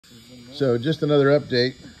So just another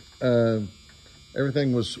update.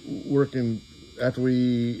 Everything was working after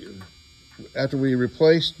we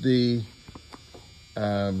replaced the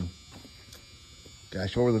gosh,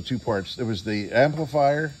 what were the two parts? There was the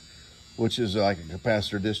amplifier, which is like a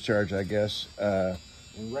capacitor discharge, I guess, and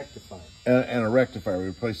rectifier. And a rectifier. We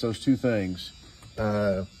replaced those two things.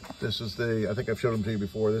 This is I think I've showed them to you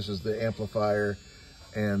before. This is the amplifier,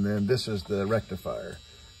 and then this is the rectifier.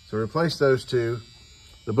 So we replaced those two.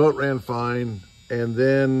 The boat ran fine, and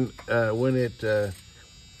then when it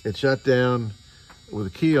shut down with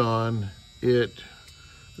the key on, we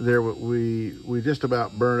just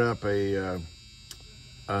about burned up a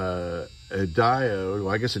diode.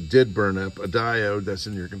 Well, I guess it did burn up a diode that's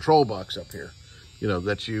in your control box up here. You know,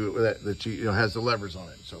 that has the levers on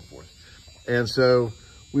it and so forth. And so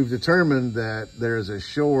we've determined that there's a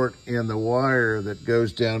short in the wire that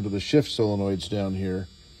goes down to the shift solenoids down here.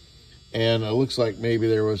 And it looks like maybe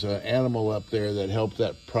there was an animal up there that helped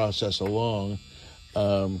that process along.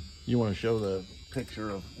 You want to show the picture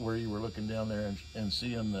of where you were looking down there and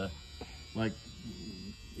seeing the, like,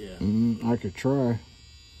 yeah. I could try.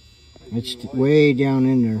 It's way down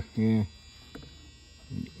in there, yeah.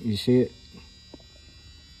 You see it?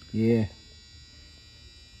 Yeah.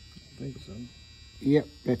 I think so. Yep,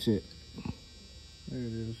 that's it. There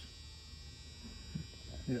it is.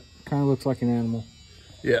 Yep. Kind of looks like an animal.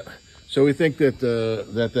 Yeah. So we think that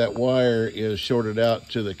that wire is shorted out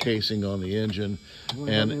to the casing on the engine,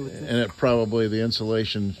 and it probably, the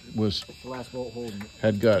insulation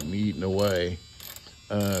had gotten eaten away.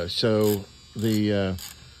 So we're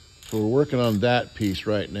working on that piece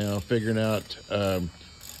right now, figuring out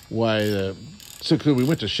why. So we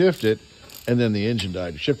went to shift it, and then the engine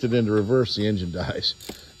died. Shift it into reverse, the engine dies.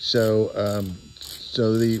 So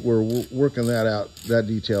we're working that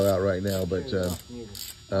detail out right now, but.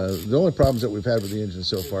 The only problems that we've had with the engine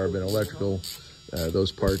so far have been electrical,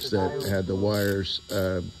 those parts that had the wires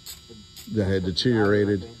that had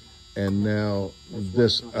deteriorated, and now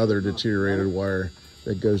this other deteriorated wire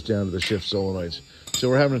that goes down to the shift solenoids. So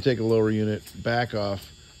we're having to take a lower unit back off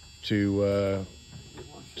to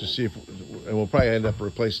see if, and we'll probably end up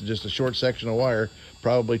replacing just a short section of wire,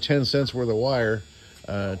 probably 10 cents worth of wire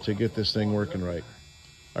to get this thing working right.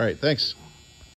 All right, thanks.